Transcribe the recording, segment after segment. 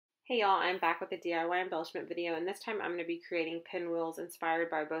Hey y'all, I'm back with a DIY embellishment video, and this time I'm going to be creating pinwheels inspired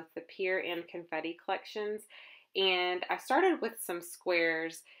by both the Pier and Confetti collections. And I started with some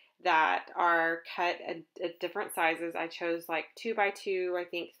squares that are cut at different sizes. I chose like 2 by 2, I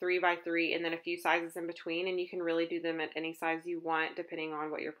think 3 by 3, and then a few sizes in between. And you can really do them at any size you want, depending on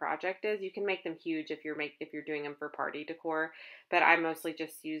what your project is. You can make them huge if you're doing them for party decor, but I mostly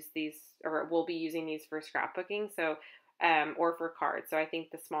just use these, or will be using these for scrapbooking. Or for cards. So I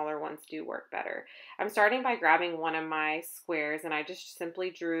think the smaller ones do work better. I'm starting by grabbing one of my squares, and I just simply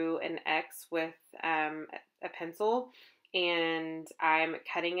drew an X with a pencil, and I'm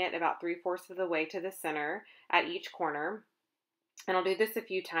cutting it about 3/4 of the way to the center at each corner. And I'll do this a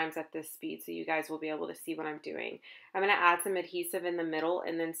few times at this speed so you guys will be able to see what I'm doing. I'm going to add some adhesive in the middle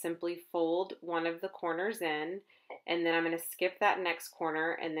and then simply fold one of the corners in, and then I'm going to skip that next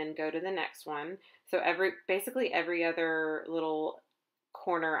corner and then go to the next one. So basically every other little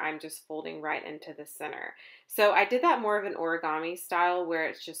corner I'm just folding right into the center. So I did that more of an origami style where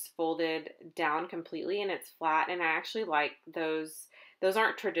it's just folded down completely and it's flat, and I actually like those. Those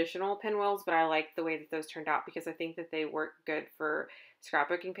aren't traditional pinwheels, but I like the way that those turned out because I think that they work good for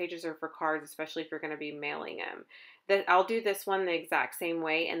scrapbooking pages or for cards, especially if you're going to be mailing them. I'll do this one the exact same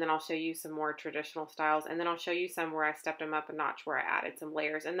way, and then I'll show you some more traditional styles, and then I'll show you some where I stepped them up a notch where I added some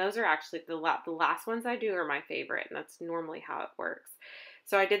layers. And those are actually the last ones I do are my favorite, and that's normally how it works.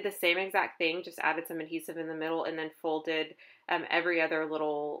 So I did the same exact thing, just added some adhesive in the middle and then folded every other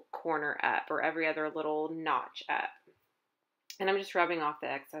little corner up or every other little notch up. And I'm just rubbing off the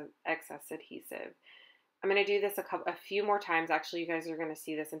excess adhesive. I'm going to do this a few more times. Actually, you guys are going to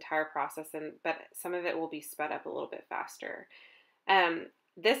see this entire process, but some of it will be sped up a little bit faster.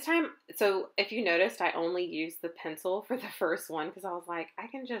 This time, so if you noticed, I only used the pencil for the first one because I was like, I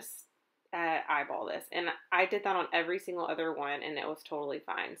can just eyeball this. And I did that on every single other one, and it was totally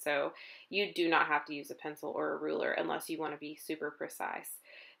fine. So you do not have to use a pencil or a ruler unless you want to be super precise.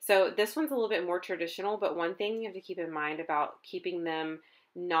 So this one's a little bit more traditional, but one thing you have to keep in mind about keeping them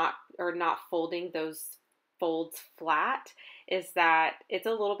not folding those folds flat is that it's a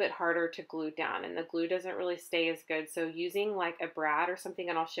little bit harder to glue down, and the glue doesn't really stay as good. So using like a brad or something,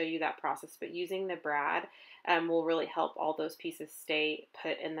 and I'll show you that process, but using the brad will really help all those pieces stay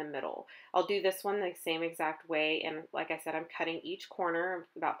put in the middle. I'll do this one the same exact way, and like I said, I'm cutting each corner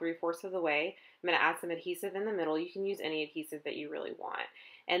about 3/4 of the way. I'm going to add some adhesive in the middle. You can use any adhesive that you really want.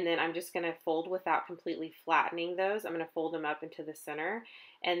 And then I'm just going to fold without completely flattening those. I'm going to fold them up into the center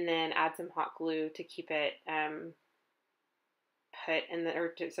and then add some hot glue to keep it put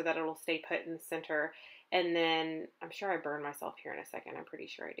in so that it'll stay put in the center. And then I'm sure I burn myself here in a second. I'm pretty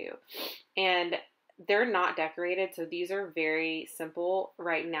sure I do. And they're not decorated, so these are very simple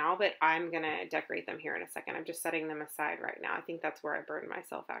right now, but I'm going to decorate them here in a second. I'm just setting them aside right now. I think that's where I burned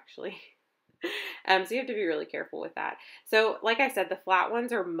myself, actually. So you have to be really careful with that. So like I said, the flat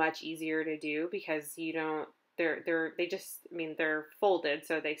ones are much easier to do because you don't, they're folded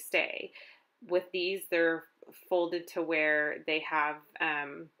so they stay. With these, they're folded to where they have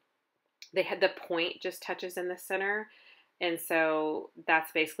the point just touches in the center. And so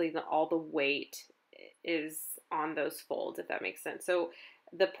that's basically all the weight is on those folds, if that makes sense. So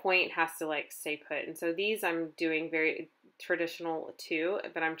the point has to like stay put. And so these I'm doing very traditional too,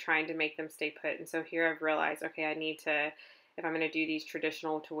 but I'm trying to make them stay put. And so here I've realized, okay, I need to, if I'm going to do these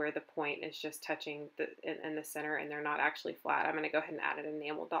traditional to where the point is just touching in the center and they're not actually flat, I'm going to go ahead and add an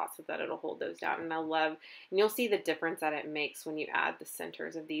enamel dot so that it'll hold those down. And you'll see the difference that it makes when you add the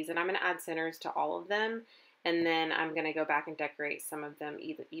centers of these. And I'm going to add centers to all of them. And then I'm going to go back and decorate some of them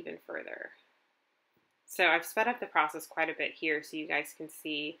even further. So I've sped up the process quite a bit here so you guys can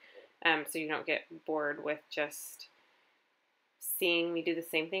see, so you don't get bored with just seeing me do the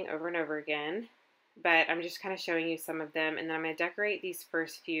same thing over and over again. But I'm just kind of showing you some of them, and then I'm going to decorate these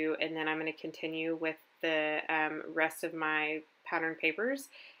first few, and then I'm going to continue with the rest of my pattern papers,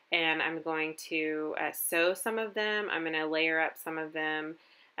 and I'm going to sew some of them. I'm going to layer up some of them.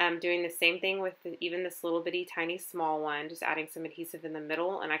 I'm doing the same thing with even this little bitty tiny small one, just adding some adhesive in the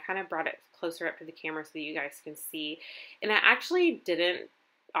middle, and I kind of brought it closer up to the camera so that you guys can see. And I actually didn't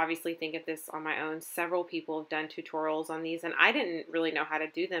obviously think of this on my own. Several people have done tutorials on these, and I didn't really know how to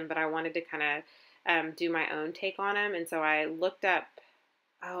do them, but I wanted to kind of do my own take on them. And so I looked up,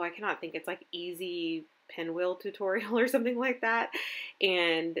 I cannot think, it's like easy pinwheel tutorial or something like that.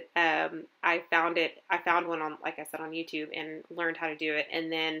 And I found one on, like I said, on YouTube and learned how to do it.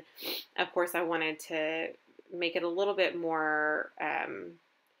 And then of course I wanted to make it a little bit more,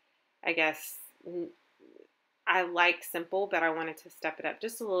 I guess, I like simple, but I wanted to step it up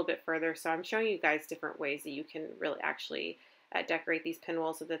just a little bit further. So I'm showing you guys different ways that you can really actually decorate these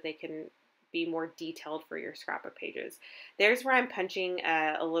pinwheels so that they can be more detailed for your scrapbook pages. There's where I'm punching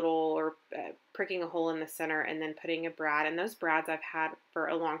a little or pricking a hole in the center and then putting a brad. And those brads I've had for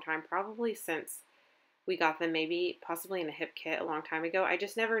a long time, probably since we got them, maybe possibly in a hip kit a long time ago. I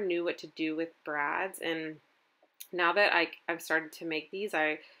just never knew what to do with brads, and now that I've started to make these,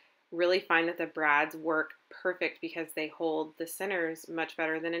 I really find that the brads work perfect because they hold the centers much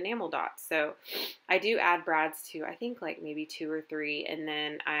better than enamel dots. So I do add brads to, I think, like maybe 2 or 3, and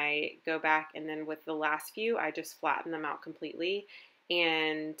then I go back, and then with the last few I just flatten them out completely,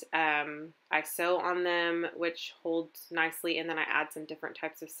 and I sew on them, which holds nicely, and then I add some different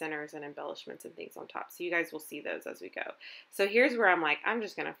types of centers and embellishments and things on top. So you guys will see those as we go. So here's where I'm like, I'm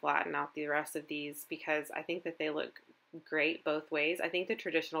just going to flatten out the rest of these because I think that they look great both ways. I think the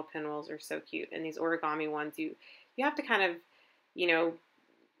traditional pinwheels are so cute, and these origami ones, you have to kind of, you know,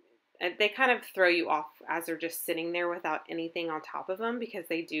 they kind of throw you off as they're just sitting there without anything on top of them, because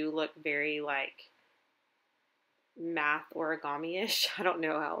they do look very like math origami-ish. I don't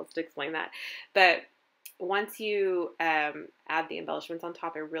know how else to explain that. But once you add the embellishments on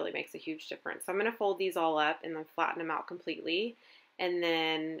top, it really makes a huge difference. So I'm going to fold these all up and then flatten them out completely. And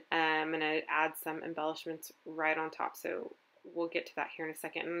then I'm going to add some embellishments right on top. So we'll get to that here in a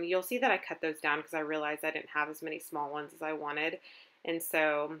second. And you'll see that I cut those down because I realized I didn't have as many small ones as I wanted. And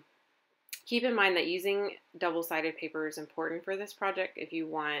so keep in mind that using double-sided paper is important for this project if you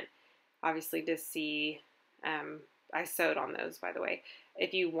want, obviously, to see, I sewed on those, by the way,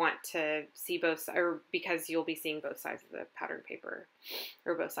 if you want to see both, or because you'll be seeing both sides of the pattern paper,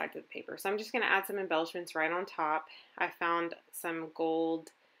 or both sides of the paper. So I'm just going to add some embellishments right on top. I found some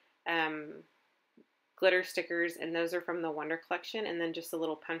gold glitter stickers, and those are from the Wonder Collection, and then just a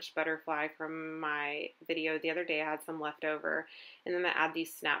little punched butterfly from my video the other day. I had some left over, and then I add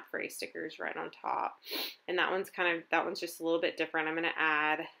these snap phrase stickers right on top, and that one's just a little bit different. I'm going to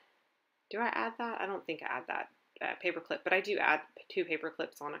add, do I add that? I don't think I add that paper clip, but I do add 2 paper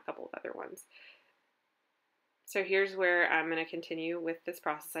clips on a couple of other ones. So here's where I'm going to continue with this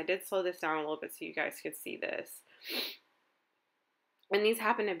process. I did slow this down a little bit so you guys could see this. And these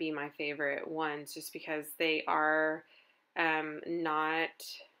happen to be my favorite ones just because they are not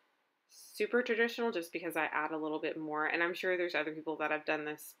super traditional, just because I add a little bit more. And I'm sure there's other people that have done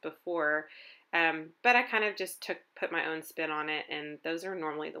this before, but I kind of just put my own spin on it, and those are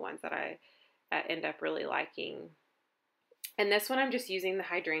normally the ones that I end up really liking. And this one I'm just using the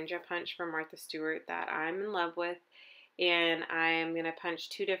hydrangea punch from Martha Stewart that I'm in love with, and I'm going to punch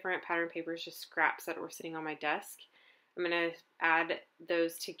 2 different pattern papers, just scraps that were sitting on my desk. I'm going to add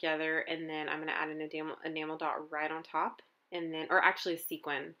those together, and then I'm going to add an enamel dot right on top, and then, or actually a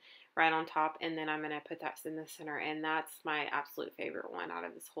sequin right on top, and then I'm going to put that in the center, and that's my absolute favorite one out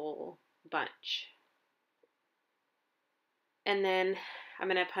of this whole bunch. And then I'm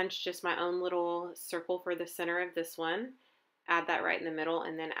going to punch just my own little circle for the center of this one, add that right in the middle,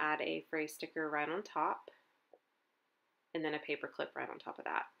 and then add a phrase sticker right on top, and then a paper clip right on top of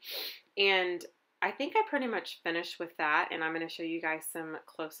that. And I think I pretty much finished with that, and I'm going to show you guys some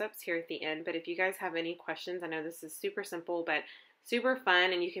close-ups here at the end. But if you guys have any questions, I know this is super simple, but super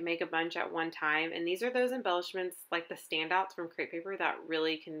fun, and you can make a bunch at one time. And these are those embellishments, like the standouts from crepe paper, that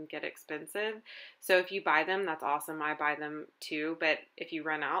really can get expensive. So if you buy them, that's awesome. I buy them too, but if you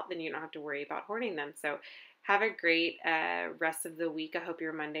run out, then you don't have to worry about hoarding them. So have a great rest of the week. I hope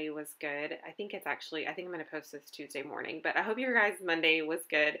your Monday was good. I think I'm going to post this Tuesday morning, but I hope your guys' Monday was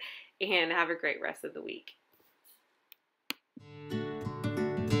good, and have a great rest of the week.